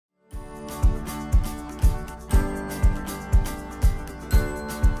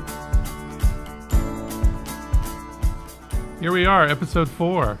Here we are, episode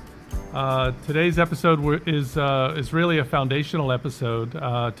 4. Today's episode is really a foundational episode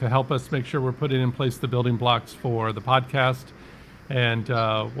to help us make sure we're putting in place the building blocks for the podcast and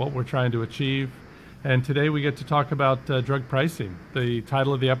what we're trying to achieve. And today we get to talk about drug pricing. The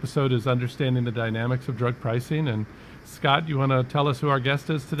title of the episode is Understanding the Dynamics of Drug Pricing. And Scott, you want to tell us who our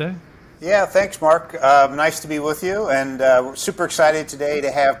guest is today? Yeah, thanks, Mark. Nice to be with you. And we're super excited today to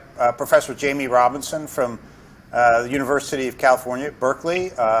have Professor Jamie Robinson from the University of California at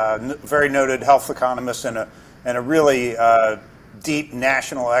Berkeley, very noted health economist and a really deep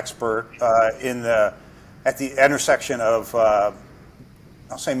national expert at the intersection of,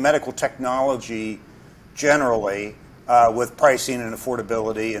 I'll say, medical technology generally with pricing and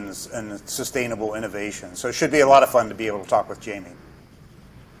affordability and sustainable innovation. So it should be a lot of fun to be able to talk with Jamie.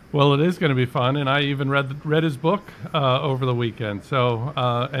 Well, it is going to be fun, and I even read his book over the weekend. So,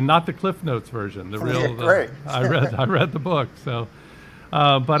 and not the Cliff Notes version, the real. Great. I read the book. So,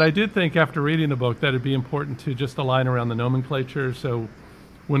 but I did think after reading the book that it'd be important to just align around the nomenclature. So,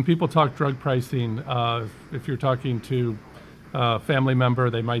 when people talk drug pricing, if you're talking to a family member,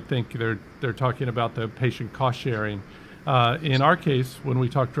 they might think they're talking about the patient cost sharing. In our case, when we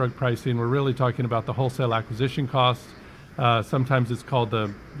talk drug pricing, we're really talking about the wholesale acquisition cost. Sometimes it's called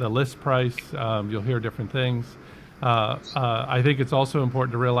the list price. You'll hear different things. I think it's also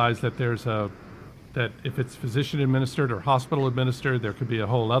important to realize that that if it's physician administered or hospital administered, there could be a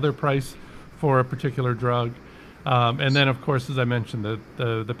whole other price for a particular drug. And then, of course, as I mentioned,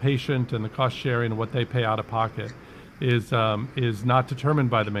 the patient and the cost sharing and what they pay out of pocket is not determined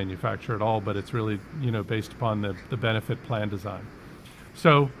by the manufacturer at all, but it's really based upon the benefit plan design.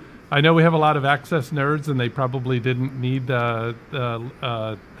 So I know we have a lot of access nerds, and they probably didn't need that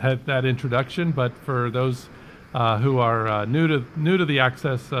introduction. But for those who are new to the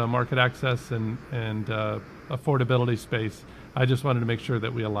access market access and affordability space, I just wanted to make sure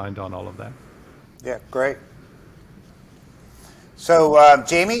that we aligned on all of that. Yeah, great. So,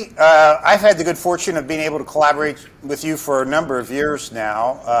 Jamie, I've had the good fortune of being able to collaborate with you for a number of years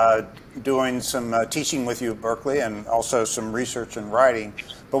now, doing some teaching with you at Berkeley and also some research and writing.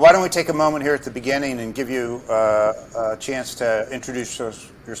 But why don't we take a moment here at the beginning and give you a chance to introduce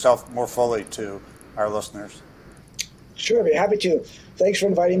yourself more fully to our listeners? Sure, I'd be happy to. Thanks for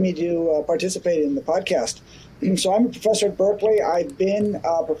inviting me to participate in the podcast. So I'm a professor at Berkeley. I've been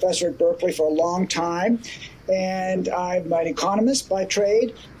a professor at Berkeley for a long time, and I'm an economist by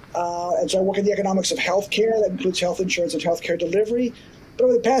trade. And so I work in the economics of healthcare. That includes health insurance and healthcare delivery. But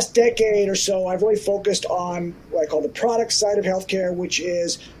over the past decade or so, I've really focused on what I call the product side of healthcare, which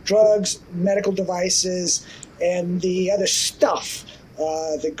is drugs, medical devices, and the other stuff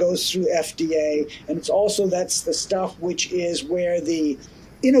that goes through FDA. And that's the stuff which is where the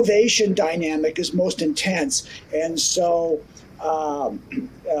innovation dynamic is most intense. And so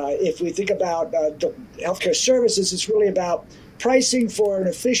if we think about healthcare services, it's really about pricing for an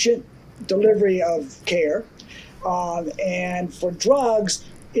efficient delivery of care. And for drugs,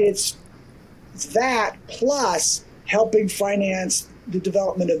 it's that plus helping finance the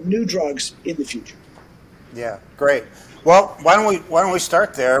development of new drugs in the future. Yeah, great. Well, why don't we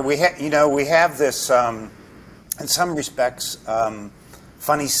start there? We have this in some respects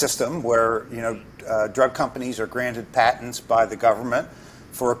funny system where drug companies are granted patents by the government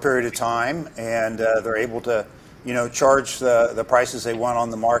for a period of time, and they're able to charge the prices they want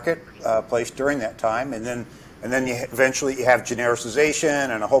on the marketplace during that time, and then eventually you have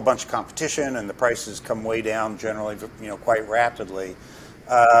genericization and a whole bunch of competition, and the prices come way down generally, quite rapidly.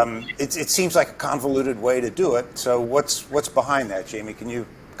 It seems like a convoluted way to do it. So what's behind that, Jamie? Can you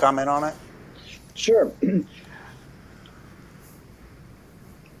comment on it? Sure.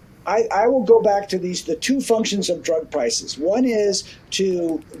 I will go back to the two functions of drug prices. One is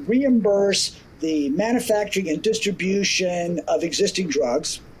to reimburse the manufacturing and distribution of existing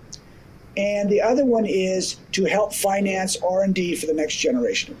drugs. And the other one is to help finance R&D for the next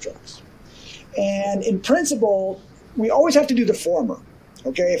generation of drugs. And in principle, we always have to do the former.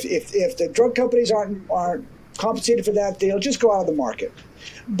 Okay, if the drug companies aren't compensated for that, they'll just go out of the market.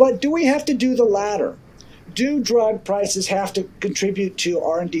 But do we have to do the latter? Do drug prices have to contribute to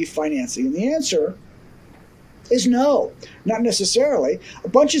R&D financing? And the answer is no, not necessarily.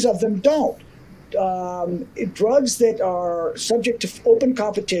 Bunches of them don't. Drugs that are subject to open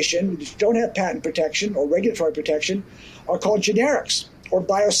competition, which don't have patent protection or regulatory protection, are called generics or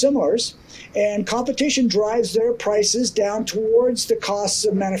biosimilars, and competition drives their prices down towards the costs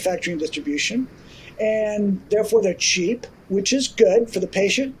of manufacturing and distribution, and therefore they're cheap, which is good for the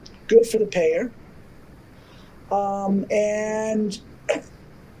patient, good for the payer. And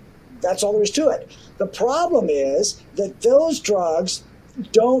That's all there is to it. The problem is that those drugs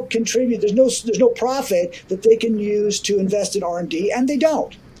don't contribute. There's no profit that they can use to invest in R&D, and they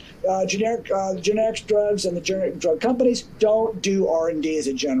don't. Generic drugs and the generic drug companies don't do R&D as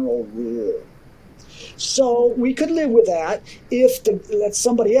a general rule. So we could live with that if that's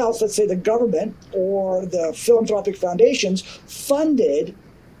somebody else, let's say the government or the philanthropic foundations, funded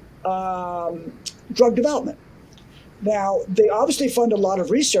drug development. Now, they obviously fund a lot of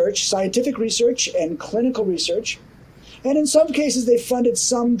research, scientific research and clinical research, and in some cases they funded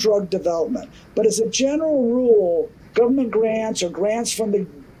some drug development. But as a general rule, government grants or grants from the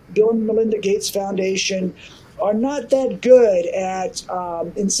Bill and Melinda Gates Foundation are not that good at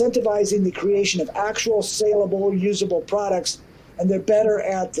incentivizing the creation of actual saleable, usable products, and they're better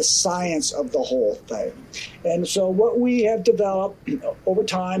at the science of the whole thing. And so what we have developed over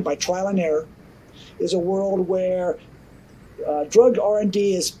time by trial and error is a world where drug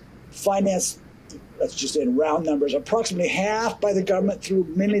R&D is financed, let's just say in round numbers, approximately half by the government through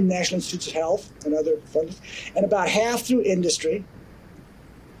mainly the National Institutes of Health and other funds, and about half through industry.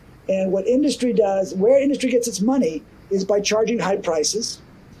 And what industry does, where industry gets its money, is by charging high prices.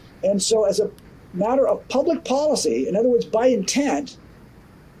 And so as a matter of public policy, in other words, by intent,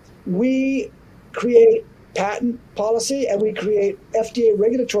 we create patent policy and we create FDA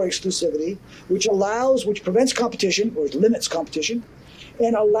regulatory exclusivity, which prevents competition or limits competition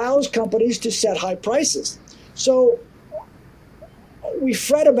and allows companies to set high prices. So we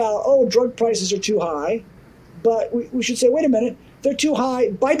fret about, drug prices are too high, but we should say, wait a minute, they're too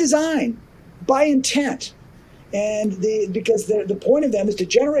high by design, by intent. And because the point of them is to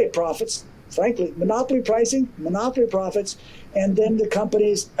generate profits, frankly, monopoly pricing, monopoly profits, and then the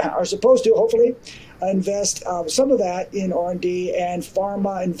companies are supposed to, hopefully, invest some of that in R&D, and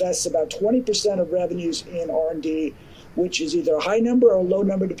pharma invests about 20% of revenues in R&D, which is either a high number or a low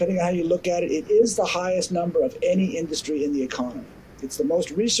number, depending on how you look at it. It is the highest number of any industry in the economy. It's the most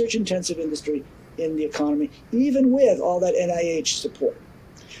research-intensive industry in the economy, even with all that NIH support.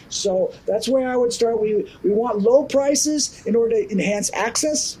 So that's where I would start. We want low prices in order to enhance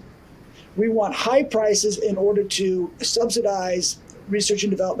access. We want high prices in order to subsidize research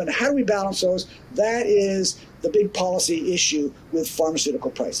and development. How do we balance those? That is the big policy issue with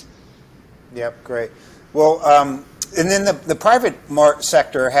pharmaceutical pricing. Yep, great. Well, and then the private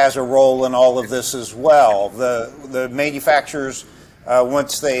sector has a role in all of this as well. The manufacturers,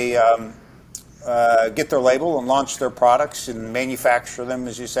 once they get their label and launch their products and manufacture them,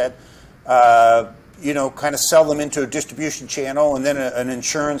 as you said, kind of sell them into a distribution channel and then an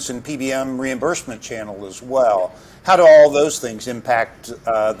insurance and PBM reimbursement channel as well. How do all those things impact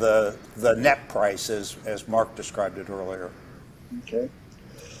the net price as Mark described it earlier? Okay.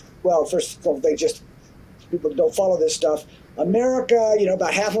 Well, first of all, people don't follow this stuff. America,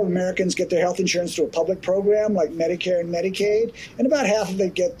 about half of Americans get their health insurance through a public program like Medicare and Medicaid, and about half of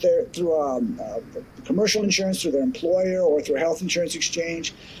it get through commercial insurance through their employer or through a health insurance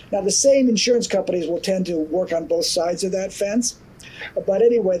exchange. Now, the same insurance companies will tend to work on both sides of that fence, but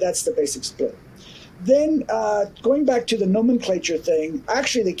anyway, that's the basic split. Then, going back to the nomenclature thing,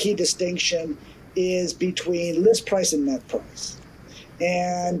 actually the key distinction is between list price and net price.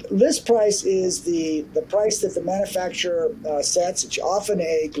 And list price is the price that the manufacturer sets. It's often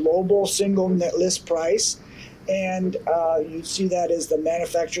a global single net list price. And you see that as the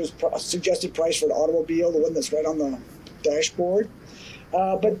manufacturer's suggested price for an automobile, the one that's right on the dashboard.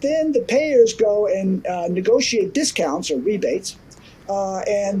 But then the payers go and negotiate discounts or rebates.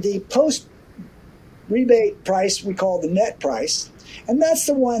 And the post-rebate price we call the net price. And that's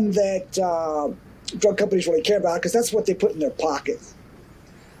the one that drug companies really care about because that's what they put in their pockets.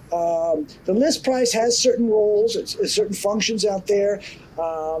 The list price has certain roles, certain functions out there,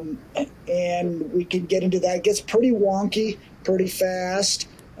 and we can get into that. It gets pretty wonky pretty fast.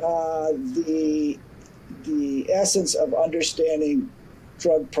 The essence of understanding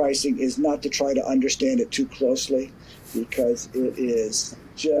drug pricing is not to try to understand it too closely because it is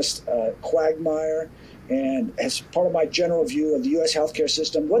just a quagmire. And as part of my general view of the U.S. healthcare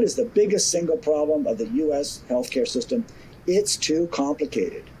system, what is the biggest single problem of the U.S. healthcare system? It's too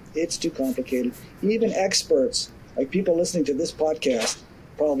complicated. It's too complicated. Even experts, like people listening to this podcast,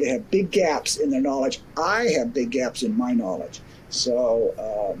 probably have big gaps in their knowledge. I have big gaps in my knowledge.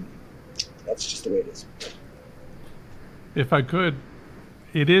 So that's just the way it is. If I could,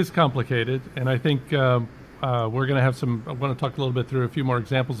 it is complicated, and I think we're going to have I want to talk a little bit through a few more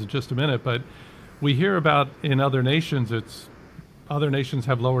examples in just a minute, but we hear about in other nations, other nations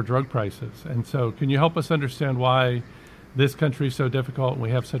have lower drug prices. And so can you help us understand why this country is so difficult and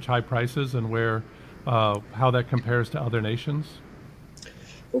we have such high prices and how that compares to other nations?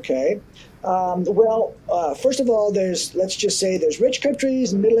 Okay. First of all, let's just say there's rich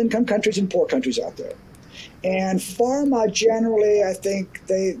countries, middle-income countries, and poor countries out there. And pharma generally, I think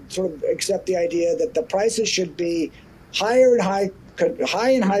they sort of accept the idea that the prices should be higher in high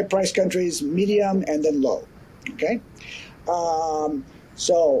and high price countries, medium, and then low. Okay.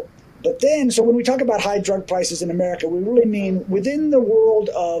 So when we talk about high drug prices in America, we really mean within the world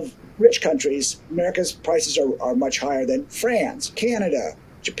of rich countries, America's prices are much higher than France, Canada,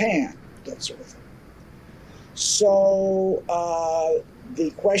 Japan, that sort of thing. So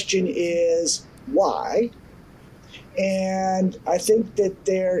the question is why? And I think that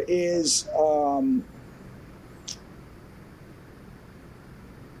there is a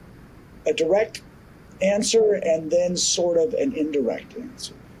direct answer and then sort of an indirect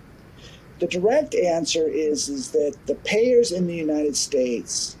answer. The direct answer is that the payers in the United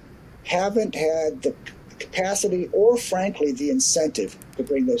States haven't had the capacity or, frankly, the incentive to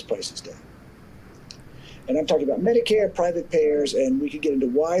bring those prices down. And I'm talking about Medicare, private payers, and we could get into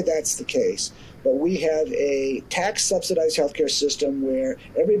why that's the case. But we have a tax-subsidized healthcare system where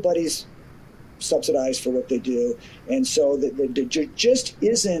everybody's subsidized for what they do. And so there just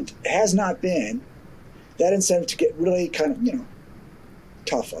has not been that incentive to get really kind of,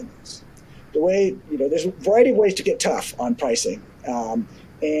 tough on this. The way, there's a variety of ways to get tough on pricing. And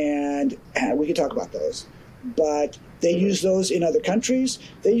we can talk about those. But they use those in other countries.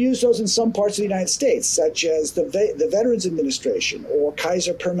 They use those in some parts of the United States, such as the Veterans Administration or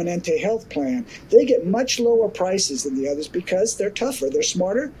Kaiser Permanente Health Plan. They get much lower prices than the others because they're tougher. They're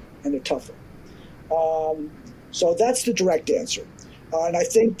smarter and they're tougher. So that's the direct answer. And I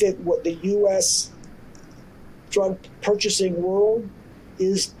think that what the U.S. drug purchasing world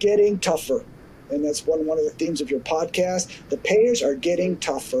is getting tougher. And that's one of the themes of your podcast. The payers are getting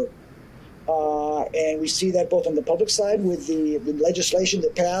tougher. And we see that both on the public side with the legislation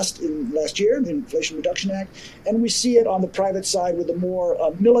that passed last year, the Inflation Reduction Act, and we see it on the private side with the more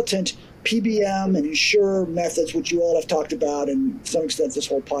militant PBM and insurer methods, which you all have talked about, and to some extent this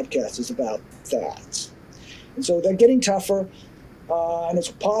whole podcast is about that. And so they're getting tougher, and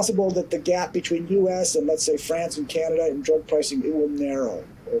it's possible that the gap between U.S. and, let's say, France and Canada in drug pricing, it will narrow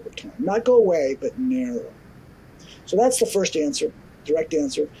over time. Not go away, but narrow. So that's the first answer. Direct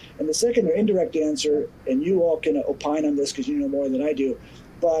answer. And the second or indirect answer, and you all can opine on this because you know more than I do,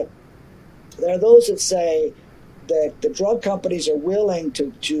 but there are those that say that the drug companies are willing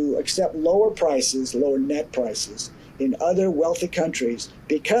to accept lower prices, lower net prices in other wealthy countries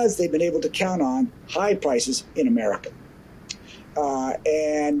because they've been able to count on high prices in America.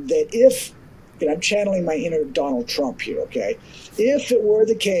 And that if, I'm channeling my inner Donald Trump here, okay? If it were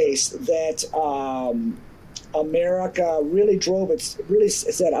the case that America really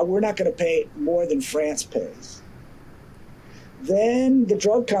said, we're not going to pay more than France pays, then the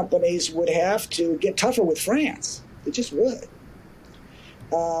drug companies would have to get tougher with France. They just would.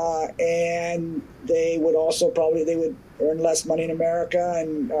 And they would also they would earn less money in America,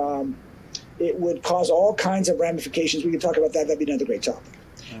 and it would cause all kinds of ramifications. We could talk about that. That'd be another great topic.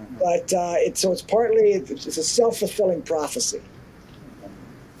 Mm-hmm. But it's a self-fulfilling prophecy.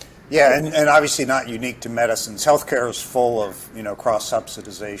 Yeah, and obviously not unique to medicines. Healthcare is full of,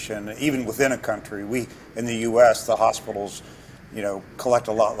 cross-subsidization. Even within a country, in the U.S., the hospitals, collect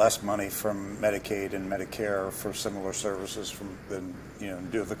a lot less money from Medicaid and Medicare for similar services than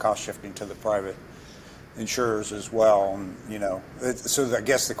due to the cost shifting to the private insurers as well. And, so I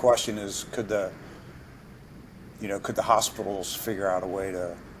guess the question is, could the hospitals figure out a way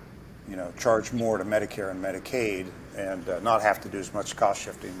to, charge more to Medicare and Medicaid and not have to do as much cost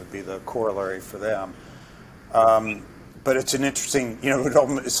shifting would be the corollary for them. But it's an interesting,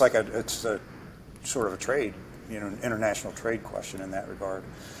 it's a sort of a trade, international trade question in that regard.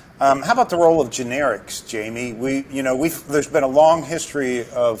 How about the role of generics, Jamie? There's been a long history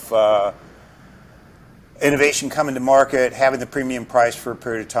of innovation coming to market, having the premium price for a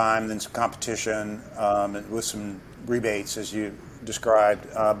period of time, then some competition with some rebates, as you described,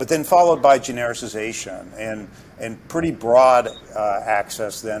 but then followed by genericization and pretty broad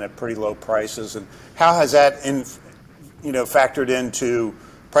access then at pretty low prices. And how has that factored into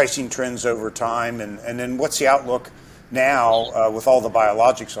pricing trends over time? And then what's the outlook now with all the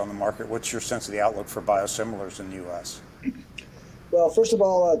biologics on the market? What's your sense of the outlook for biosimilars in the U.S.? Well, first of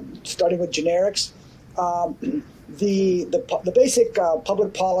all, starting with generics, the basic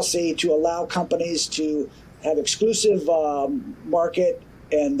public policy to allow companies to have exclusive market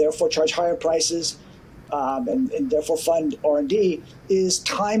and therefore charge higher prices and therefore fund R&D is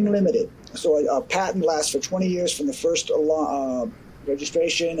time limited. So a patent lasts for 20 years from the first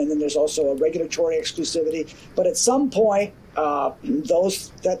registration, and then there's also a regulatory exclusivity. But at some point,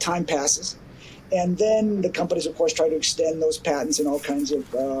 that time passes. And then the companies, of course, try to extend those patents in all kinds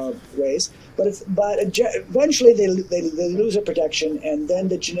of ways. But eventually they lose their protection, and then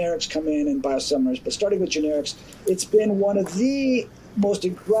the generics come in and biosimilars. But starting with generics, it's been one of the most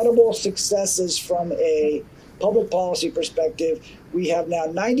incredible successes from a public policy perspective. We have now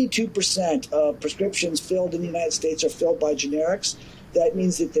 92% of prescriptions filled in the United States are filled by generics. That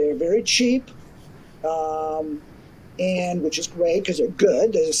means that they're very cheap. And which is great because they're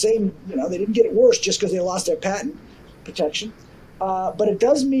good. They're the same, they didn't get it worse just because they lost their patent protection. But it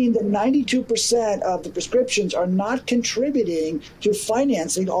does mean that 92% of the prescriptions are not contributing to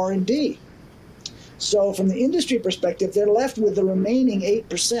financing R&D. So from the industry perspective, they're left with the remaining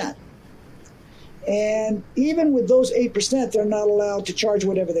 8%. And even with those 8%, they're not allowed to charge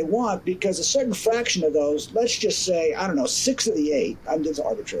whatever they want because a certain fraction of those, let's just say, 6 of the 8, I'm just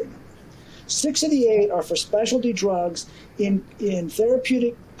arbitrary number. 6 of the 8 are for specialty drugs in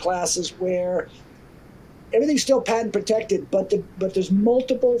therapeutic classes where everything's still patent protected, but there's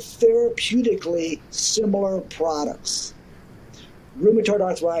multiple therapeutically similar products. Rheumatoid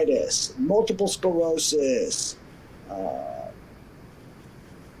arthritis, multiple sclerosis,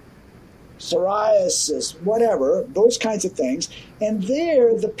 psoriasis, whatever, those kinds of things. And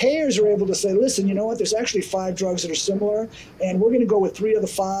there, the payers are able to say, listen, you know what, there's actually 5 drugs that are similar, and we're going to go with 3 of the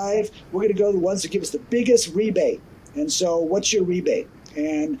 5. We're going to go with the ones that give us the biggest rebate. And so what's your rebate?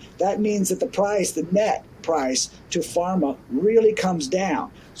 And that means that the net price to pharma really comes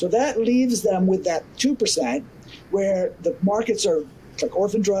down. So that leaves them with that 2% where the markets are like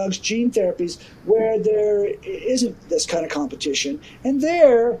orphan drugs, gene therapies, where there isn't this kind of competition. And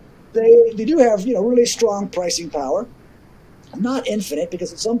there, they do have, really strong pricing power. Not infinite,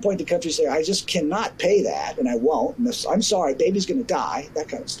 because at some point the countries say, I just cannot pay that, and I won't. And I'm sorry, baby's going to die, that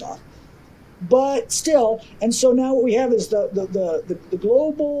kind of stuff. But still, and so now what we have is the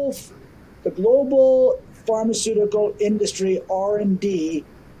global pharmaceutical industry R&D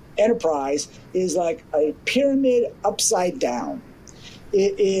enterprise is like a pyramid upside down.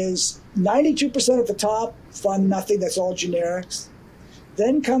 It is 92% at the top, fund nothing, that's all generics.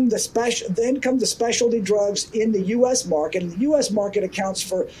 Then come the specialty drugs in the U.S. market, and the U.S. market accounts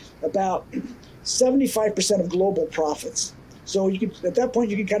for about 75% of global profits. So at that point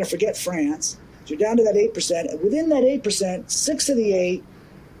you can kind of forget France. So you're down to that 8%, and within that 8%, 6 of the 8,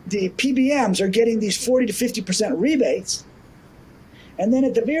 the PBMs are getting these 40 to 50% rebates. And then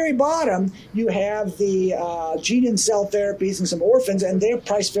at the very bottom, you have the gene and cell therapies and some orphans, and they're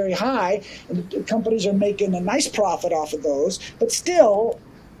priced very high, and the companies are making a nice profit off of those. But still,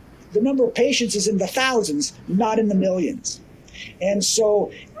 the number of patients is in the thousands, not in the millions. And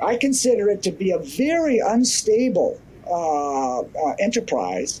so I consider it to be a very unstable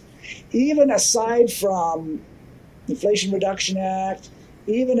enterprise, even aside from Inflation Reduction Act,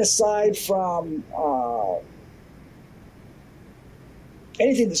 even aside from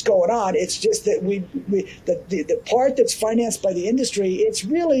anything that's going on. It's just that the part that's financed by the industry, it's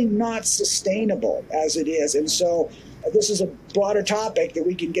really not sustainable as it is. And so this is a broader topic that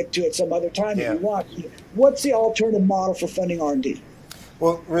we can get to at some other time if you want. What's the alternative model for funding R&D?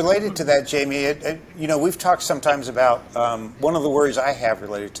 Well, related to that, Jamie, we've talked sometimes about one of the worries I have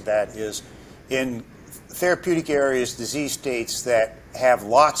related to that is in therapeutic areas, disease states that have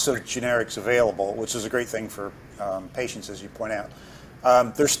lots of generics available, which is a great thing for patients, as you point out.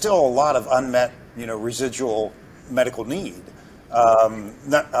 There's still a lot of unmet, residual medical need.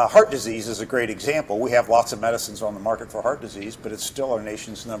 Heart disease is a great example. We have lots of medicines on the market for heart disease, but it's still our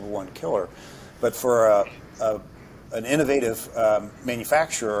nation's #1 killer. But for an innovative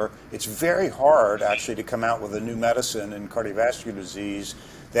manufacturer, it's very hard actually to come out with a new medicine in cardiovascular disease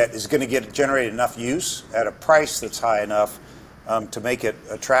that is going to generate enough use at a price that's high enough to make it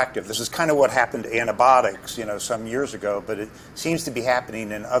attractive. This is kind of what happened to antibiotics, some years ago, but it seems to be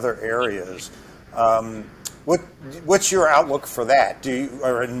happening in other areas. What's your outlook for that?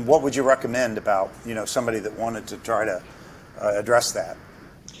 And what would you recommend about, somebody that wanted to try to address that?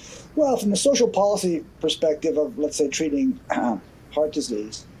 Well, from the social policy perspective of, let's say, treating heart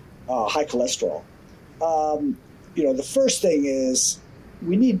disease, high cholesterol, the first thing is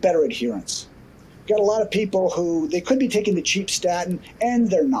we need better adherence. Got a lot of people who they could be taking the cheap statin and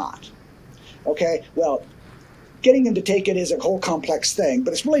they're not. Okay, well, getting them to take it is a whole complex thing,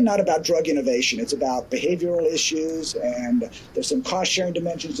 but it's really not about drug innovation. It's about behavioral issues, and there's some cost-sharing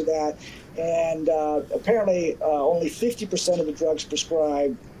dimensions to that. And apparently, only 50% of the drugs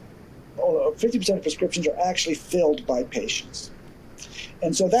prescribed, 50% of prescriptions are actually filled by patients.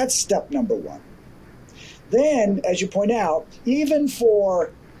 And so that's step number one. Then, as you point out, even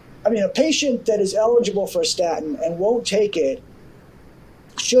for, a patient that is eligible for a statin and won't take it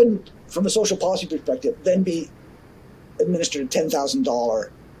shouldn't, from a social policy perspective, then be administered a $10,000.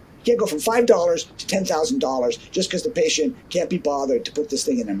 You can't go from $5 to $10,000 just because the patient can't be bothered to put this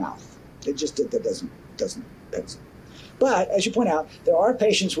thing in their mouth. It just that doesn't pencil. But as you point out, there are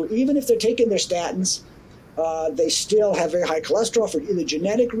patients where even if they're taking their statins, they still have very high cholesterol for either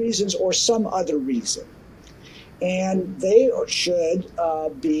genetic reasons or some other reason. And they should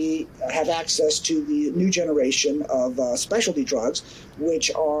have access to the new generation of specialty drugs,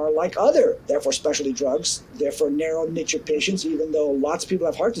 which are like other, therefore, specialty drugs. They're for narrow niche of patients, even though lots of people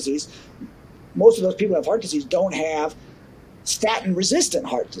have heart disease. Most of those people who have heart disease don't have statin-resistant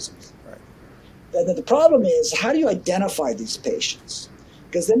heart disease. Right. And the problem is, how do you identify these patients?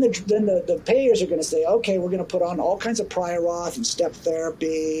 Because then the payers are going to say, okay, we're going to put on all kinds of prior auth and step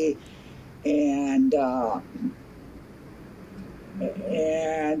therapy, and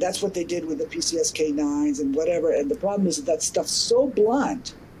that's what they did with the PCSK9s and whatever. And the problem is that stuff's so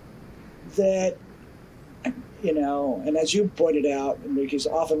blunt that, and as you pointed out, because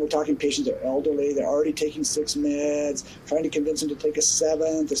often we're talking patients that are elderly, they're already taking 6 meds, trying to convince them to take a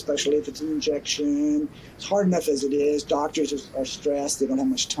 7th, especially if it's an injection. It's hard enough as it is. Doctors are stressed. They don't have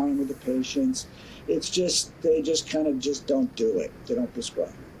much time with the patients. It's just, they just kind of just don't do it. They don't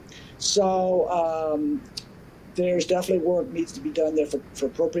prescribe. So, there's definitely work needs to be done there for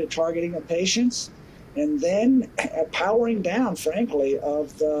appropriate targeting of patients, and then powering down, frankly,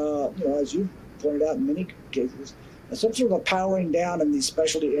 of the, as you pointed out in many cases, some sort of a powering down in these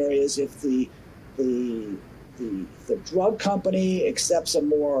specialty areas if the drug company accepts a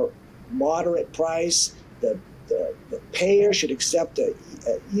more moderate price, the payer should accept a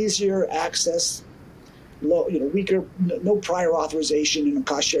easier access, weaker, no prior authorization and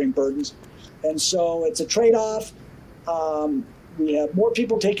cost-sharing burdens. And so it's a trade-off. We have more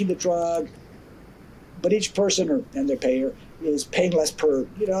people taking the drug, but each person and their payer is paying less per.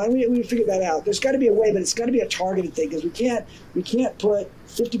 We figured that out. There's got to be a way, but it's got to be a targeted thing, because we can't put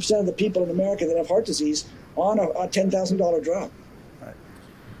 50% of the people in America that have heart disease on a $10,000 drug. Right.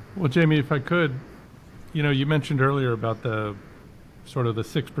 Well, Jamie, if I could, you mentioned earlier about the sort of the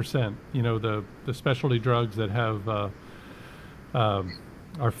 6%. The specialty drugs that have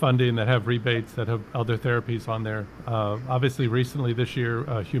are funding, that have rebates, that have other therapies on there. Obviously, recently this year,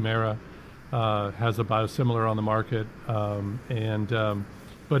 Humira has a biosimilar on the market.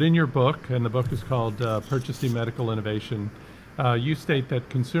 But in your book, and the book is called Purchasing Medical Innovation, you state that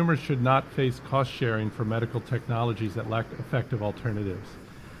consumers should not face cost sharing for medical technologies that lack effective alternatives.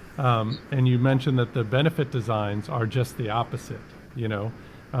 And you mentioned that the benefit designs are just the opposite,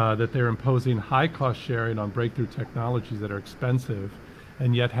 that they're imposing high cost sharing on breakthrough technologies that are expensive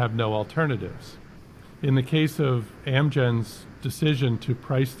and yet have no alternatives. In the case of Amgen's decision to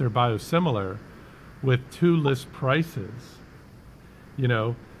price their biosimilar with 2 list prices,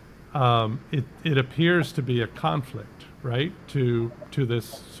 it appears to be a conflict, right? To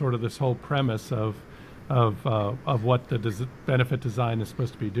this whole premise of what the benefit design is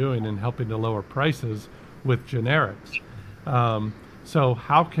supposed to be doing and helping to lower prices with generics. So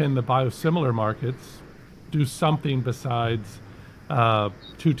how can the biosimilar markets do something besides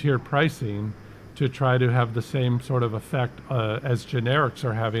 2-tier pricing to try to have the same sort of effect as generics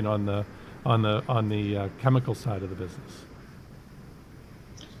are having on the chemical side of the business?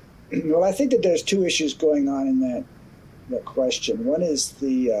 Well, I think that there's 2 issues going on in that question. One is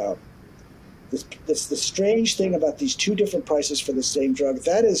the strange thing about these 2 different prices for the same drug.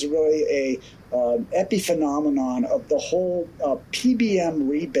 That is really a epiphenomenon of the whole PBM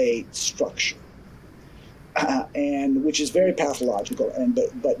rebate structure. And which is very pathological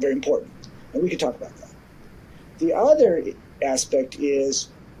but very important, and we can talk about that. The other aspect is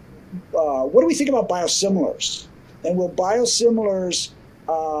what do we think about biosimilars, and will biosimilars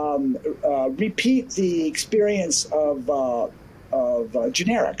repeat the experience of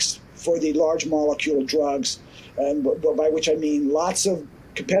generics for the large molecule drugs, and by which I mean lots of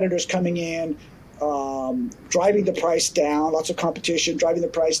competitors coming in, driving the price down, lots of competition, driving the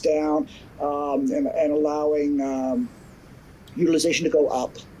price down, and allowing utilization to go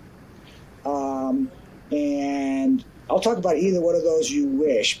up. And I'll talk about either one of those you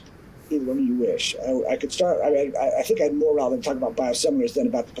wish. Either one you wish. I could start. I think I'd more rather talk about biosimilars than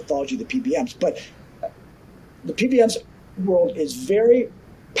about the pathology of the PBMs. But the PBMs world is very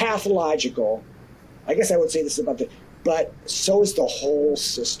pathological. I guess I would say this about but so is the whole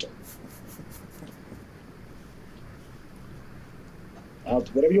system.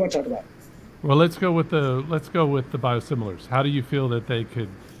 Whatever you want to talk about. Well, let's go with the biosimilars. How do you feel that they could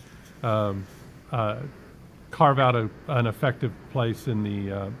carve out an effective place in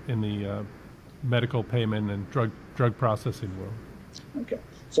the medical payment and drug processing world. Okay.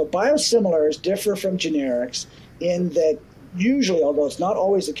 So biosimilars differ from generics in that usually, although it's not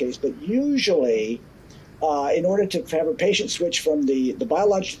always the case, but usually in order to have a patient switch from the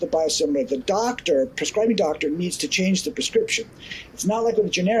biologic to the biosimilar, the prescribing doctor needs to change the prescription. It's not like with a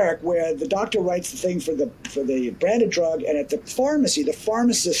generic where the doctor writes the thing for the branded drug, and at the pharmacy, the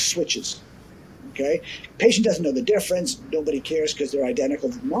pharmacist switches. Okay? Patient doesn't know the difference. Nobody cares because they're identical.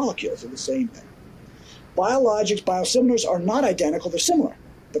 The molecules are the same thing. Biologics, biosimilars are not identical. They're similar,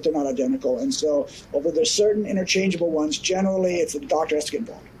 but they're not identical. And so, although there's certain interchangeable ones, generally it's the doctor has to get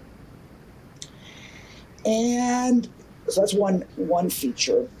involved. And so that's one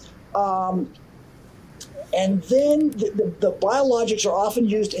feature. And then the biologics are often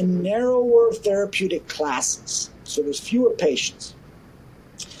used in narrower therapeutic classes. So there's fewer patients.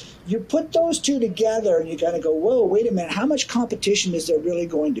 You put those two together and you kind of go, whoa, wait a minute, how much competition is there really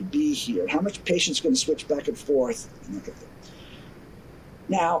going to be here? How much patients are going to switch back and forth?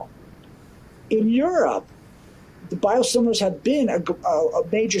 Now, in Europe, the biosimilars have been a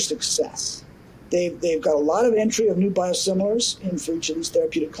major success. They've got a lot of entry of new biosimilars in for each of these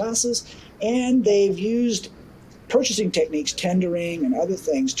therapeutic classes, and they've used purchasing techniques, tendering and other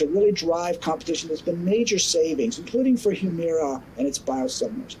things to really drive competition. There's been major savings, including for Humira and its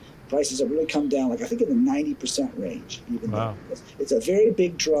biosimilars. Prices have really come down, like I think in the 90% range. Even wow. It's a very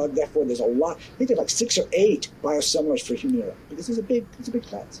big drug, therefore there's a lot. I think there's like 6 or 8 biosimilars for Humira because it's a big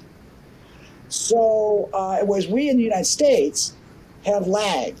class. So whereas we in the United States have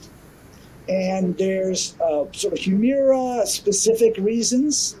lagged, and there's sort of Humira-specific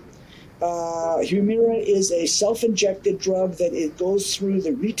reasons. Humira is a self-injected drug that it goes through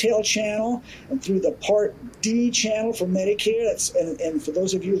the retail channel and through the Part D channel for Medicare. And for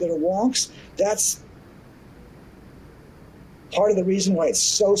those of you that are wonks, that's part of the reason why it's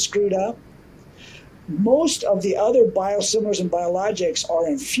so screwed up. Most of the other biosimilars and biologics are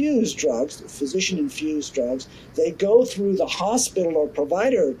infused drugs, physician-infused drugs. They go through the hospital or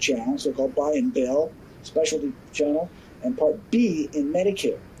provider channel, so-called buy and bill, specialty channel, and Part B in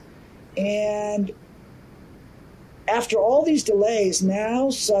Medicare. And after all these delays,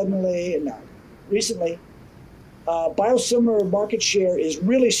 recently, biosimilar market share is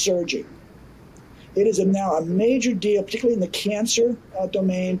really surging. It is now a major deal, particularly in the cancer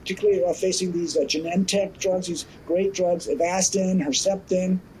domain, particularly facing these Genentech drugs, these great drugs, Avastin,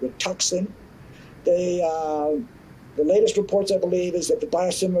 Herceptin, Rituxan. The latest reports, I believe, is that the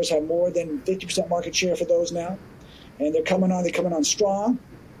biosimilars have more than 50% market share for those now, and they're coming on strong.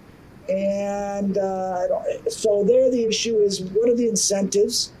 And so there the issue is, what are the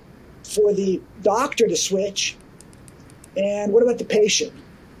incentives for the doctor to switch? And what about the patient?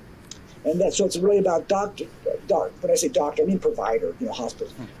 And so it's really about doctor. When I say doctor, I mean provider,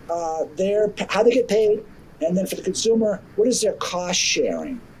 hospitals. How they get paid, and then for the consumer, what is their cost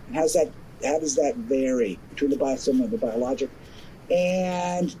sharing? And how does that vary between the biosimilar and the biologic?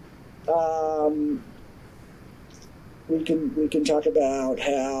 And we can talk about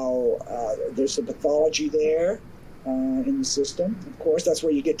how there's some pathology there in the system. Of course, that's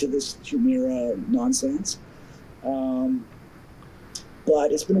where you get to this Humira nonsense.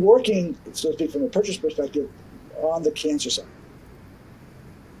 But it's been working, so to speak, from a purchase perspective, on the cancer side.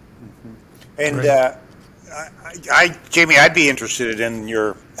 Mm-hmm. And Jamie, I'd be interested in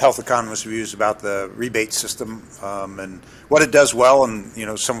your health economist views about the rebate system and what it does well, and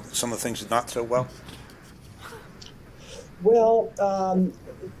some of the things that not so well. Well,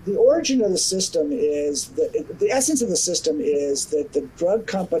 the origin of the system is the essence of the system is that the drug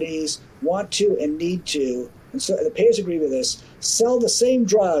companies want to and need to, and so the payers agree with this, sell the same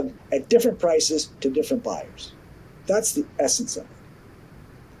drug at different prices to different buyers. That's the essence of it.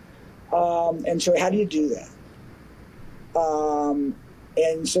 And so how do you do that?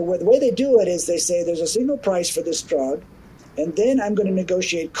 And so the way they do it is they say there's a single price for this drug, and then I'm going to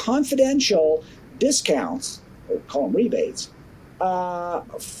negotiate confidential discounts, or call them rebates,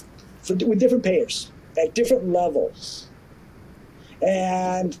 with different payers at different levels.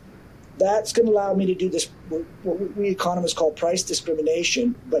 And that's going to allow me to do this, what we economists call price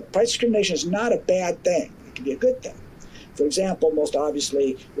discrimination. But price discrimination is not a bad thing. It can be a good thing. For example, most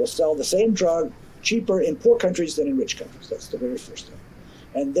obviously, we'll sell the same drug cheaper in poor countries than in rich countries. That's the very first thing.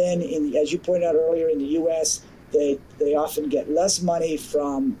 And then, as you pointed out earlier, in the U.S., they often get less money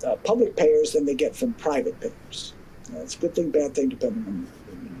from public payers than they get from private payers. It's a good thing, bad thing, depending on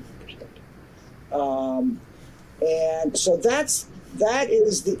your perspective. And so that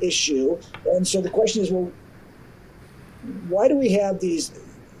is the issue. And so the question is, well, why do we have these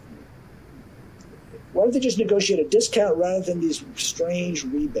Why don't they just negotiate a discount rather than these strange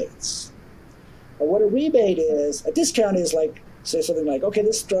rebates? And what a rebate is, a discount is like, say something like, okay,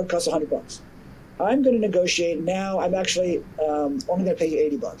 this drug costs $100. I'm going to negotiate now. I'm actually only going to pay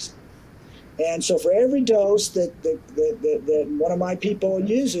you $80. And so for every dose that one of my people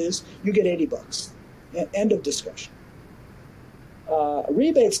uses, you get $80. End of discussion. A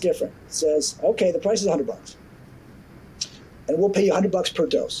rebate's different. It says, okay, the price is $100, and we'll pay you $100 per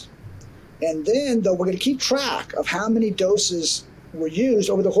dose. And then, though, we're going to keep track of how many doses were used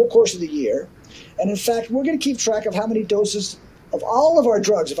over the whole course of the year. And in fact, we're going to keep track of how many doses of all of our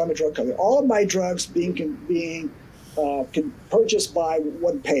drugs, if I'm a drug company, all of my drugs being purchased by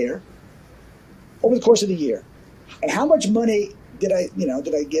one payer over the course of the year, and how much money did I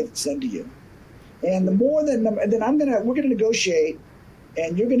send to you? And the more than, and then we're gonna negotiate,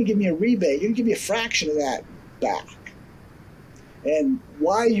 and you're gonna give me a rebate. You're gonna give me a fraction of that back. And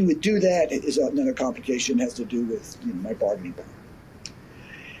why you would do that is another complication. It has to do with my bargaining power.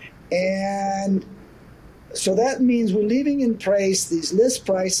 And so that means we're leaving in place these list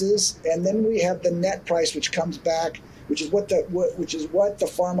prices, and then we have the net price, which comes back, which is what the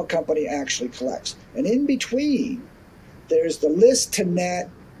pharma company actually collects. And in between, there's the list to net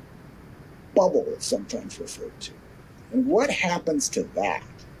bubble, it's sometimes referred to. And what happens to that?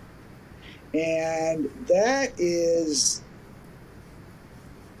 And that is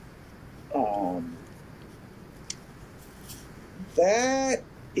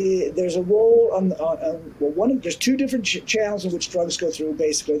there's a role there's two different channels in which drugs go through.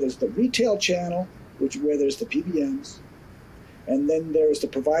 Basically, there's the retail channel, where there's the PBMs, and then there's the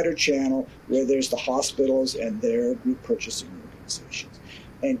provider channel, where there's the hospitals and their group purchasing organizations.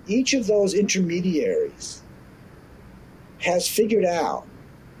 And each of those intermediaries has figured out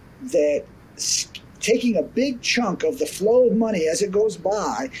that taking a big chunk of the flow of money as it goes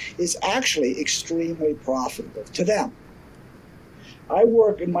by is actually extremely profitable to them. I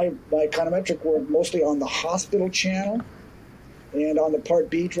work in my econometric work mostly on the hospital channel and on the Part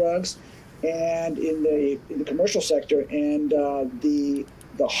B drugs, and in the commercial sector. And the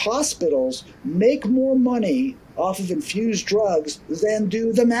hospitals make more money off of infused drugs than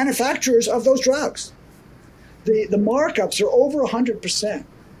do the manufacturers of those drugs. The markups are over 100%.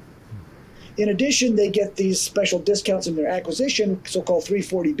 In addition, they get these special discounts in their acquisition, so-called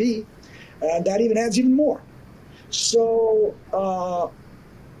 340B, and that even adds even more. So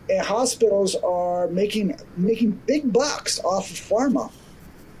hospitals are making big bucks off of pharma,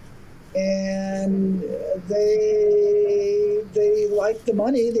 and they like the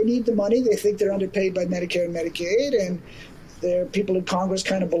money. They need the money. They think they're underpaid by Medicare and Medicaid, and their people in Congress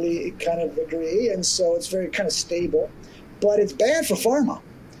kind of agree, and so it's very kind of stable. But it's bad for pharma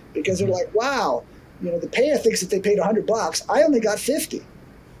because they're like, wow, the payer thinks that they paid $100. I only got 50.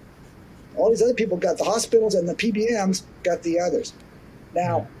 All these other people got the hospitals, and the PBMs got the others.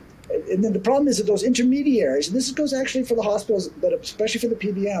 Now, and then the problem is that those intermediaries, and this goes actually for the hospitals, but especially for the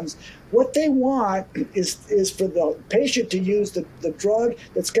PBMs, what they want is for the patient to use the drug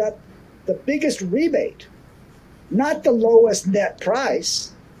that's got the biggest rebate, not the lowest net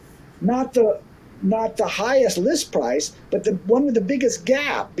price, not the highest list price, but the one with the biggest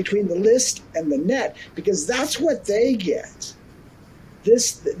gap between the list and the net, because that's what they get.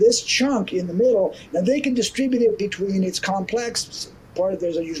 This chunk in the middle, now they can distribute it between its complex part.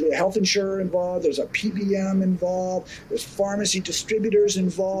 There's usually a health insurer involved, there's a PBM involved, there's pharmacy distributors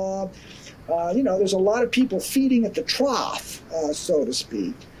involved. There's a lot of people feeding at the trough, so to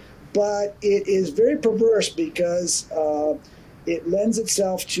speak. But it is very perverse because it lends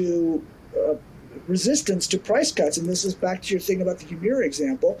itself to resistance to price cuts. And this is back to your thing about the Humira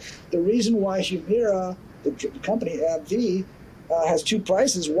example. The reason why Humira, the company AbbVie, has two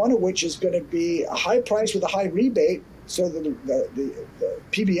prices, one of which is going to be a high price with a high rebate, so the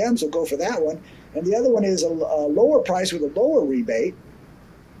PBMs will go for that one, and the other one is a lower price with a lower rebate,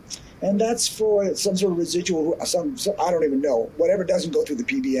 and that's for some sort of residual, some I don't even know, whatever doesn't go through the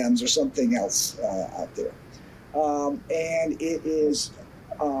PBMs or something else out there. And it is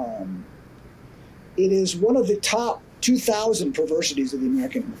one of the top 2,000 perversities of the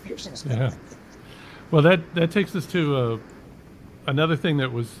American healthcare system. Yeah. Well, that takes us to another thing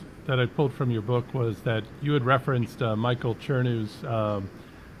that I pulled from your book was that you had referenced Michael Chernew's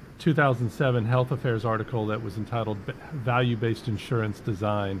 2007 Health Affairs article that was entitled "Value-Based Insurance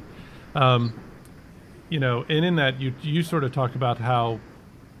Design." And in that you sort of talk about how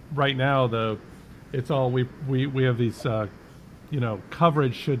right now we have these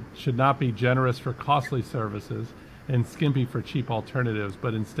coverage should not be generous for costly services and skimpy for cheap alternatives,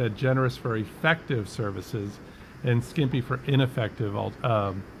 but instead generous for effective services and skimpy for ineffective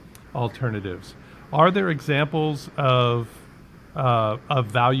alternatives. Are there examples of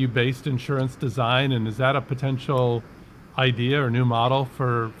value-based insurance design, and is that a potential idea or new model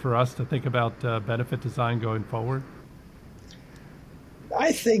for us to think about benefit design going forward?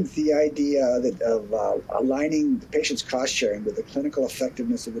 I think the idea of aligning the patient's cost sharing with the clinical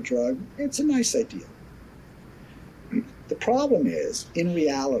effectiveness of the drug, it's a nice idea. The problem is, in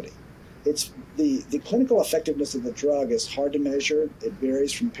reality, it's the clinical effectiveness of the drug is hard to measure. It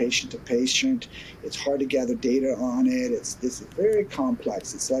varies from patient to patient. It's hard to gather data on it. It's very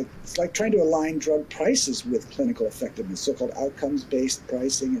complex. It's like trying to align drug prices with clinical effectiveness, so-called outcomes-based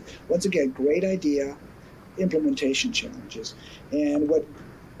pricing. Once again, great idea, implementation challenges. And what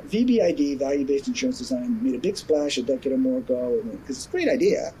VBID, value-based insurance design, made a big splash a decade or more ago, because it's a great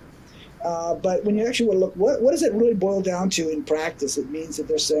idea. But when you actually want to look, what does it really boil down to in practice? It means that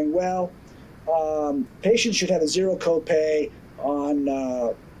they're saying, well, patients should have a zero copay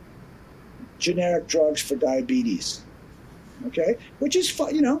on generic drugs for diabetes. Okay, which is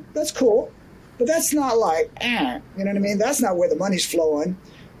fun, that's cool, but that's not like, you know what I mean? That's not where the money's flowing.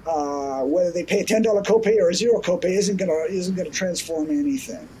 Whether they pay a $10 copay or a zero copay isn't gonna transform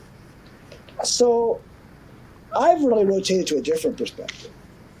anything. So I've really rotated to a different perspective.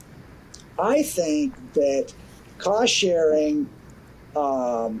 I think that cost sharing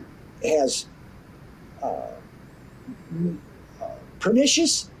has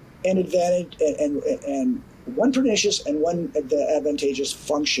pernicious and advantage, and one pernicious and one advantageous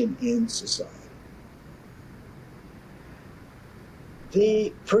function in society.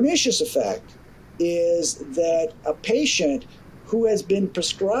 The pernicious effect is that a patient who has been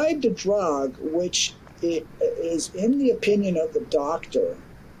prescribed a drug which is, in the opinion of the doctor,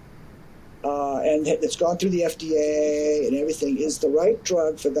 and it's gone through the FDA and everything, is the right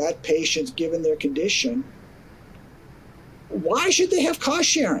drug for that patient given their condition, why should they have cost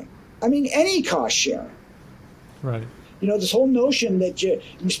sharing? I mean, any cost sharing. Right. This whole notion that you're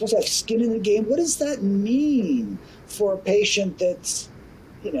supposed to have skin in the game, what does that mean for a patient that's,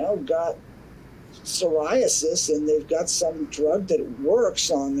 got psoriasis and they've got some drug that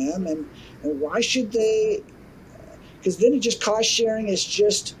works on them, and why should they? Because then cost sharing is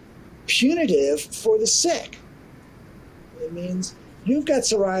just punitive for the sick. It means you've got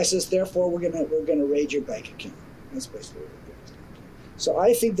psoriasis, therefore we're gonna raid your bank account. That's basically what it is. So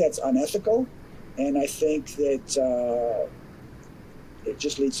I think that's unethical, and I think that it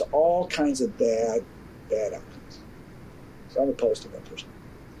just leads to all kinds of bad outcomes. So I'm opposed to that person.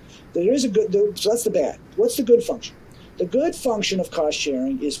 There is so that's the bad. What's the good function? The good function of cost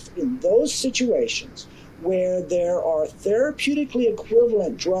sharing is in those situations where there are therapeutically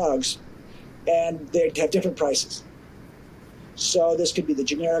equivalent drugs and they have different prices. So this could be the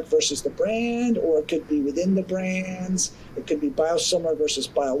generic versus the brand, or it could be within the brands. It could be biosimilar versus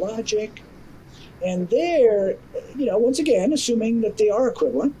biologic. And there, once again, assuming that they are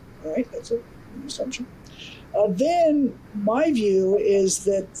equivalent, right? That's an assumption. Then my view is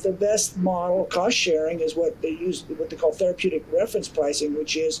that the best model, cost sharing, is what they call therapeutic reference pricing,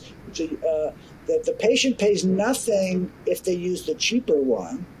 which is that the patient pays nothing if they use the cheaper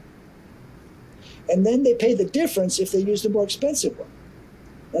one, and then they pay the difference if they use the more expensive one.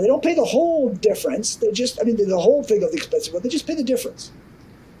 Now, they don't pay the whole difference. The whole thing of the expensive one, they just pay the difference.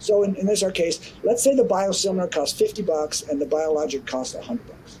 So in this our case, let's say the biosimilar costs $50 and the biologic costs $100.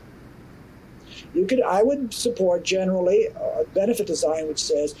 I would support generally a benefit design which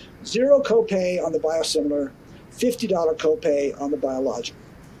says zero copay on the biosimilar, $50 copay on the biologic.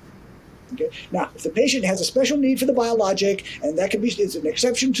 Okay. Now, if the patient has a special need for the biologic, and that can be, it's an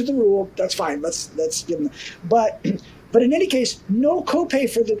exception to the rule, that's fine. Let's give them. But in any case, no copay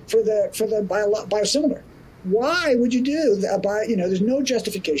for the biosimilar. Why would you do that? There's no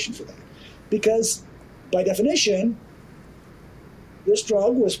justification for that, because by definition, this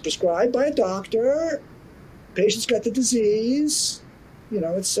drug was prescribed by a doctor, patient's got the disease,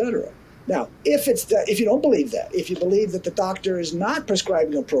 et cetera. Now, if you don't believe that, if you believe that the doctor is not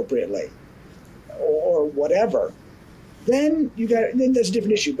prescribing appropriately or whatever, then then that's a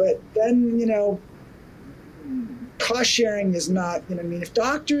different issue. But then, cost sharing is not, if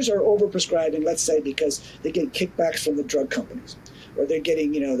doctors are overprescribing, let's say because they get kickbacks from the drug companies, or they're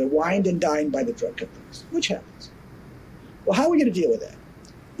getting, they're wined and dined by the drug companies, which happens. Well, how are we going to deal with that?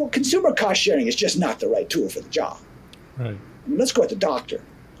 Well, consumer cost sharing is just not the right tool for the job. Right. Let's go at the doctor.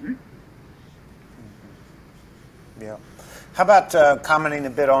 Right? Yeah. How about commenting a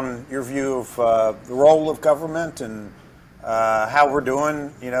bit on your view of the role of government and how we're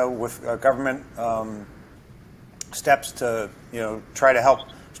doing, with government steps to, try to help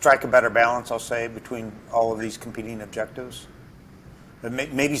strike a better balance, I'll say, between all of these competing objectives?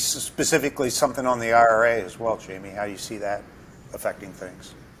 Maybe specifically something on the IRA as well, Jamie. How do you see that affecting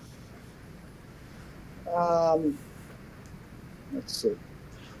things? Let's see.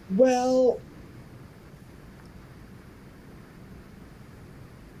 Well,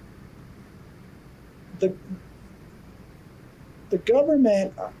 the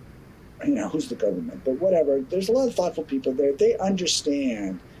government, who's the government, but whatever, there's a lot of thoughtful people there. They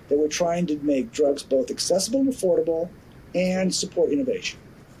understand that we're trying to make drugs both accessible and affordable and support innovation.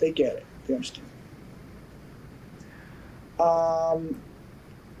 They get it. They understand.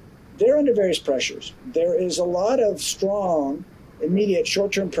 They're under various pressures. There is a lot of strong, immediate,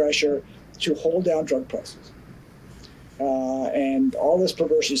 short-term pressure to hold down drug prices. And all this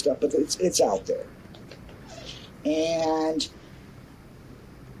perversity stuff, but it's out there. And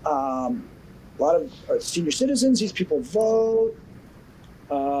a lot of senior citizens, these people vote.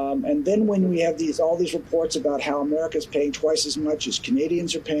 And then when we have all these reports about how America's paying twice as much as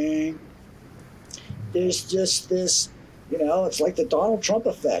Canadians are paying, there's just this, it's like the Donald Trump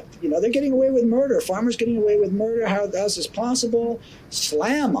effect. They're getting away with murder. Farmers getting away with murder. How's this possible?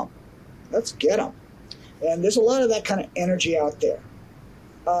 Slam them. Let's get them. And there's a lot of that kind of energy out there.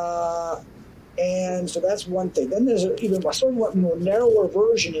 And so that's one thing. Then there's even a sort of more narrower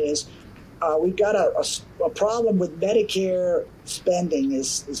version is we've got a problem with Medicare spending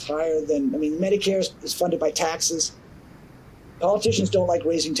is higher than, Medicare is funded by taxes. Politicians don't like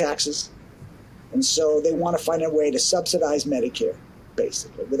raising taxes. And so they want to find a way to subsidize Medicare,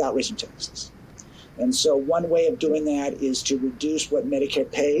 basically, without raising taxes. And so one way of doing that is to reduce what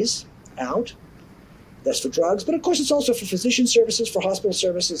Medicare pays out. That's for drugs, but of course it's also for physician services, for hospital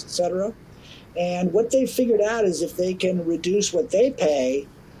services, et cetera. And what they've figured out is if they can reduce what they pay,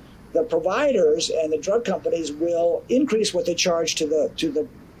 the providers and the drug companies will increase what they charge to the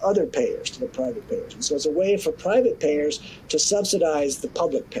other payers, to the private payers. And so it's a way for private payers to subsidize the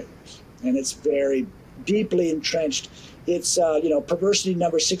public payers. And it's very deeply entrenched. It's, perversity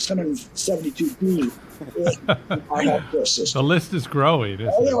number 672B in our healthcare system. The list is growing, isn't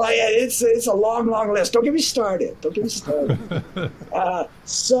it? It's a long, long list. Don't get me started.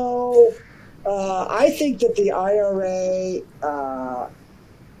 So I think that the IRA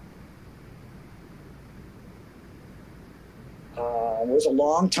was a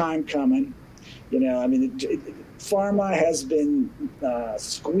long time coming. Pharma has been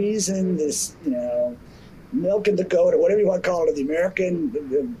squeezing this, milking the goat, or whatever you want to call it, the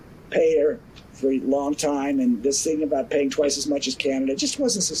American payer for a long time. And this thing about paying twice as much as Canada just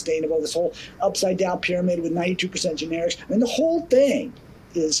wasn't sustainable. This whole upside down pyramid with 92% generics. The whole thing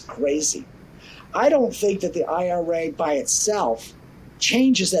is crazy. I don't think that the IRA by itself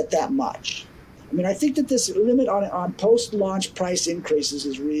changes that much. I think that this limit on post-launch price increases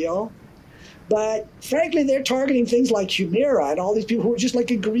is real. But frankly, they're targeting things like Humira and all these people who are just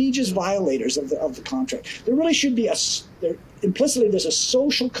like egregious violators of the contract. There really should be implicitly there's a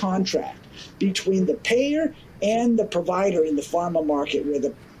social contract between the payer and the provider in the pharma market where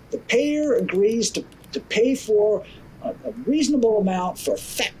the payer agrees to pay for a reasonable amount for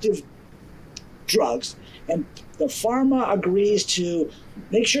effective drugs, and the pharma agrees to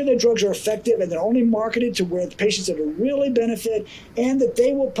make sure their drugs are effective and they're only marketed to where the patients that will really benefit, and that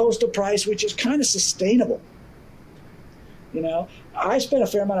they will post a price which is kind of sustainable. I spent a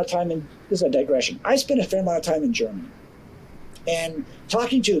fair amount of time this is a digression. I spent a fair amount of time in Germany and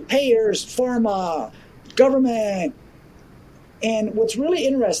talking to payers, pharma, government. And what's really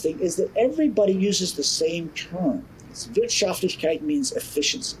interesting is that everybody uses the same term. Wirtschaftlichkeit means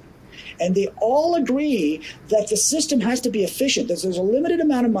efficiency. And they all agree that the system has to be efficient, that there's a limited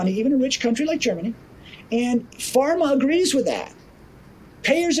amount of money, even in a rich country like Germany. And pharma agrees with that.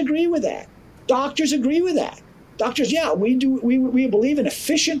 Payers agree with that. Doctors agree with that. Doctors, we believe in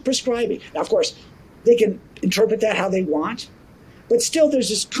efficient prescribing. Now, of course, they can interpret that how they want. But still, there's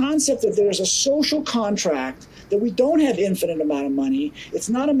this concept that there's a social contract, that we don't have infinite amount of money. It's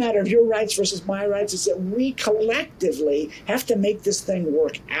not a matter of your rights versus my rights. It's that we collectively have to make this thing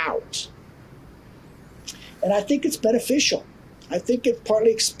work out. And I think it's beneficial. I think it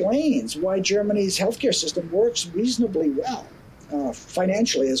partly explains why Germany's healthcare system works reasonably well,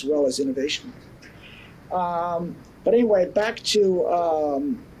 financially as well as innovation. But anyway, back to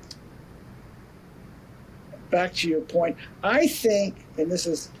your point. I think, and this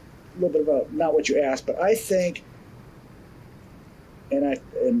is a little bit about not what you asked, but I think, and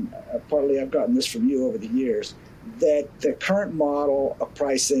partly I've gotten this from you over the years, that the current model of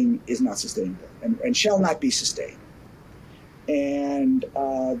pricing is not sustainable and shall not be sustained. And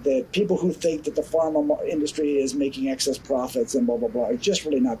that people who think that the pharma industry is making excess profits and blah, blah, blah, are just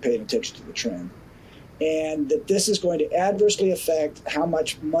really not paying attention to the trend. and that this is going to adversely affect how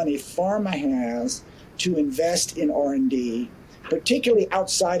much money pharma has to invest in R&D, particularly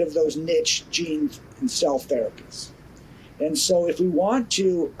outside of those niche gene and cell therapies. And so if we want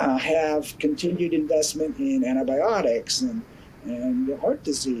to have continued investment in antibiotics and heart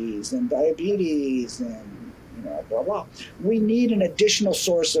disease and diabetes and blah, blah, we need an additional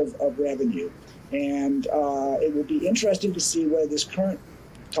source of revenue. And it will be interesting to see whether this current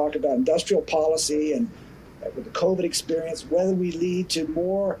talk about industrial policy and with the COVID experience, whether we lead to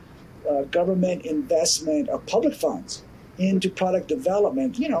more government investment of public funds into product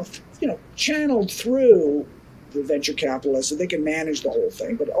development, channeled through the venture capitalists so they can manage the whole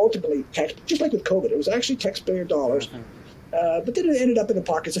thing. But ultimately, just like with COVID, it was actually taxpayer dollars, but then it ended up in the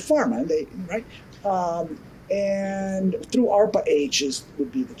pockets of pharma, and through ARPA-H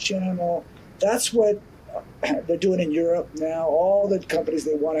would be the channel. That's what they're doing in Europe now. All the companies,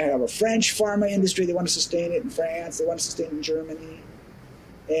 they want to have a French pharma industry. They want to sustain it in France. They want to sustain it in Germany.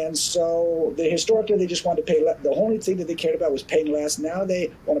 And so historically, they just wanted to pay less. The only thing that they cared about was paying less. Now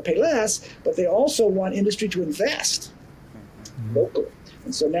they want to pay less, but they also want industry to invest locally.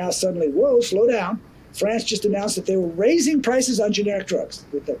 And so now suddenly, whoa, slow down. France just announced that they were raising prices on generic drugs.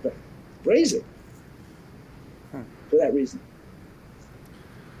 Raising for that reason.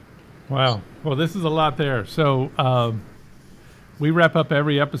 Wow. Well, this is a lot there. So we wrap up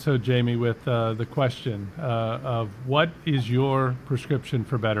every episode, Jamie, with the question of what is your prescription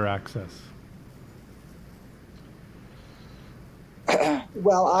for better access?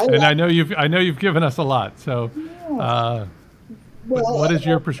 Well, I know you've given us a lot. So, what is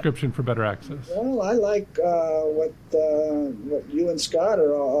your prescription for better access? Well, I like what you and Scott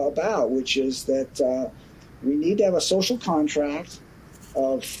are all about, which is that we need to have a social contract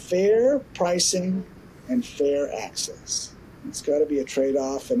of fair pricing and fair access. It's got to be a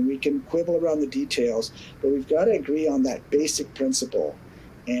trade-off, and we can quibble around the details, but we've got to agree on that basic principle.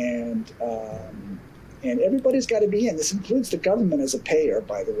 And everybody's got to be in. This includes the government as a payer,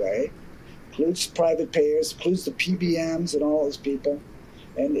 by the way, includes private payers, includes the PBMs and all those people.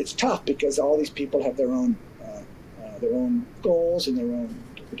 And it's tough because all these people have their own goals and their own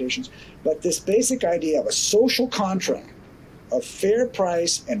interpretations. But this basic idea of a social contract of fair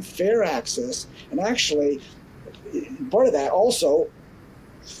price and fair access, and actually part of that also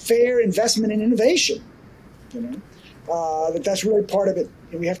fair investment in innovation, that's really part of it,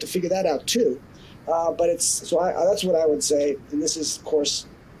 and we have to figure that out too. But that's what I would say, and this is, of course,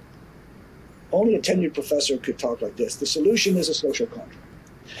 only a tenured professor could talk like this. The solution is a social contract.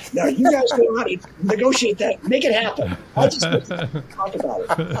 Now, you guys go out and negotiate that, make it happen. I just talk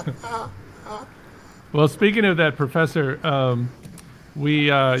about it. Well, speaking of that, Professor,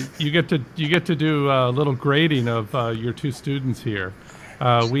 you get to do a little grading of your two students here.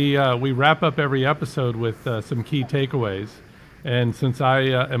 We wrap up every episode with some key takeaways, and since I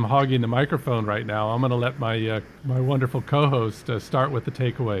am hogging the microphone right now, I'm going to let my wonderful co-host start with the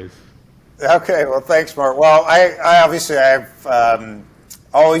takeaways. Okay. Well, thanks, Mark. Well, I've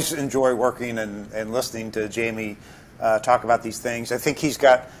always enjoy working and listening to Jamie talk about these things. I think he's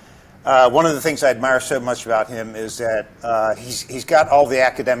got. One of the things I admire so much about him is that he's got all the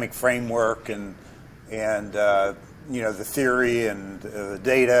academic framework and the theory and the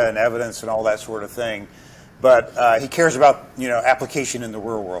data and evidence and all that sort of thing, but he cares about application in the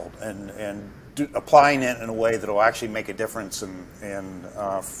real world and applying it in a way that will actually make a difference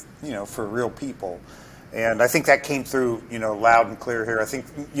for real people. And I think that came through loud and clear here. I think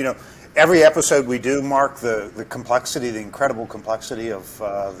every episode we do, Mark, the complexity, the incredible complexity of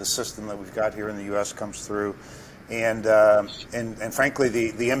the system that we've got here in the U.S. comes through, and frankly,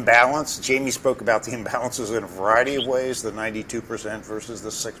 the imbalance. Jamie spoke about the imbalances in a variety of ways: the 92% versus the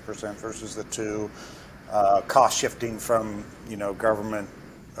 6% versus the 2%, cost shifting from government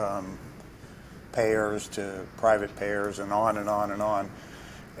payers to private payers, and on and on and on.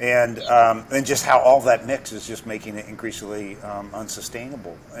 And just how all that mix is just making it increasingly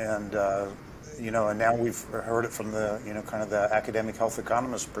unsustainable. And and now we've heard it from the kind of the academic health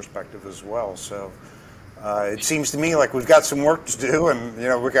economist perspective as well. So it seems to me like we've got some work to do, and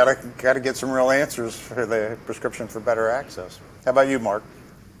we got to get some real answers for the prescription for better access. How about you, Mark?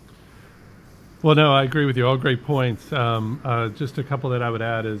 Well, no, I agree with you. All great points. Just a couple that I would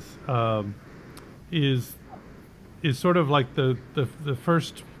add is sort of like the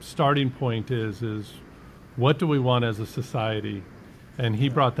first starting point is what do we want as a society? And he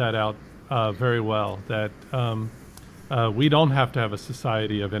brought that out very well, that we don't have to have a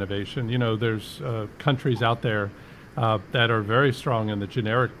society of innovation. There's countries out there that are very strong in the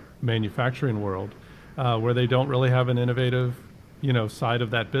generic manufacturing world where they don't really have an innovative side of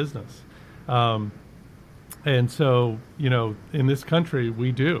that business. And so, in this country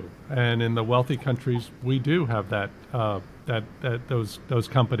we do, and in the wealthy countries we do have those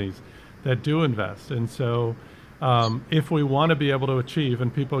companies that do invest. And so, if we want to be able to achieve,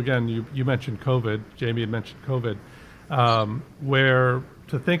 and people, again, you mentioned COVID, Jamie had mentioned COVID, where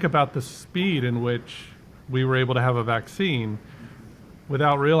to think about the speed in which we were able to have a vaccine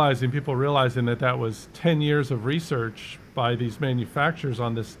without people realizing that was 10 years of research by these manufacturers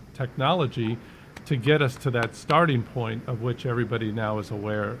on this technology to get us to that starting point of which everybody now is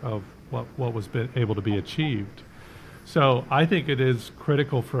aware of what was able to be achieved. So I think it is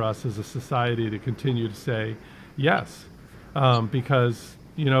critical for us as a society to continue to say yes, because,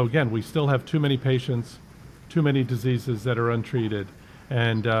 again, we still have too many patients, too many diseases that are untreated.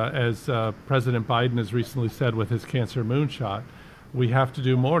 And as President Biden has recently said with his cancer moonshot, we have to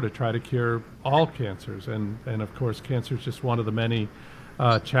do more to try to cure all cancers. And of course, cancer is just one of the many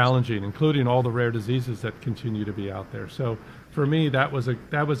challenging, including all the rare diseases that continue to be out there. So for me, that was a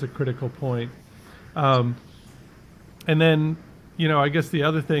critical point. And then, I guess the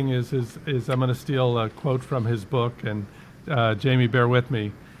other thing is I'm going to steal a quote from his book, and Jamie, bear with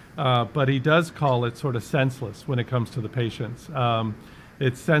me. But he does call it sort of senseless when it comes to the patients.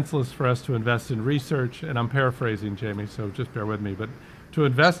 It's senseless for us to invest in research, and I'm paraphrasing, Jamie, so just bear with me, but to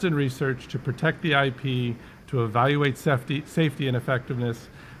invest in research, to protect the IP, to evaluate safety and effectiveness,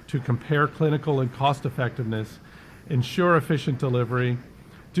 to compare clinical and cost effectiveness, ensure efficient delivery,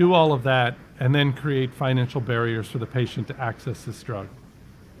 do all of that, and then create financial barriers for the patient to access this drug.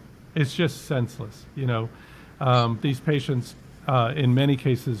 It's just senseless. These patients, in many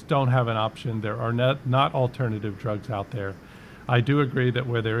cases, don't have an option. There are not alternative drugs out there. I do agree that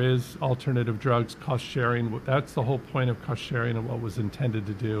where there is alternative drugs, cost sharing, that's the whole point of cost sharing and what was intended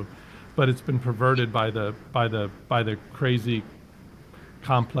to do. But it's been perverted by the crazy,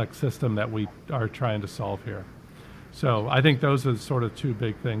 complex system that we are trying to solve here. So I think those are sort of two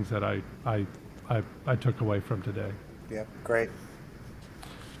big things that I took away from today. Yeah, great.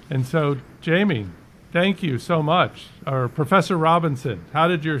 And so, Jamie, thank you so much. Or Professor Robinson, how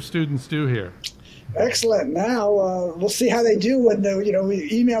did your students do here? Excellent. Now we'll see how they do when we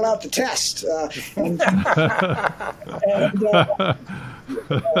email out the test.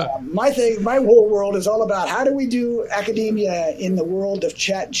 My whole world is all about how do we do academia in the world of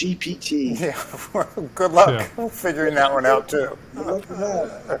Chat GPT. Yeah, good luck figuring that one out too.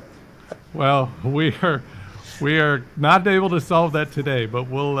 Well, we are not able to solve that today, but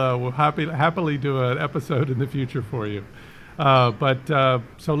we'll happily do an episode in the future for you. So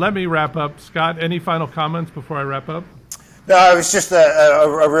let me wrap up. Scott, any final comments before I wrap up? No, it was just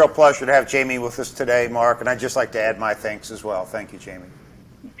a real pleasure to have Jamie with us today, Mark, and I'd just like to add my thanks as well. Thank you, Jamie.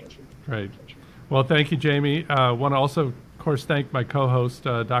 Great. Well, thank you, Jamie. I want to also, of course, thank my co-host,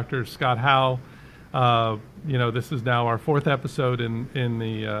 Dr. Scott Howe. This is now our 4th episode in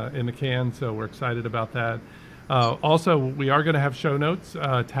the can, so we're excited about that. Also, we are going to have show notes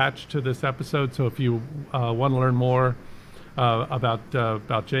attached to this episode, so if you want to learn more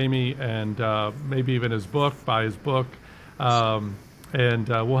about Jamie and maybe even buy his book, and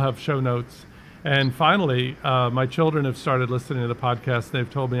we'll have show notes. And finally, my children have started listening to the podcast. They've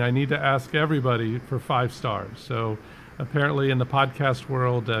told me I need to ask everybody for 5 stars. So apparently in the podcast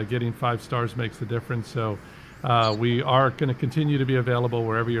world, getting 5 stars makes a difference. So we are going to continue to be available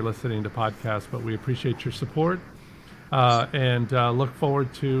wherever you're listening to podcasts, but we appreciate your support and look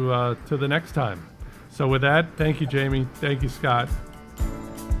forward to the next time. So with that, thank you, Jamie. Thank you, Scott.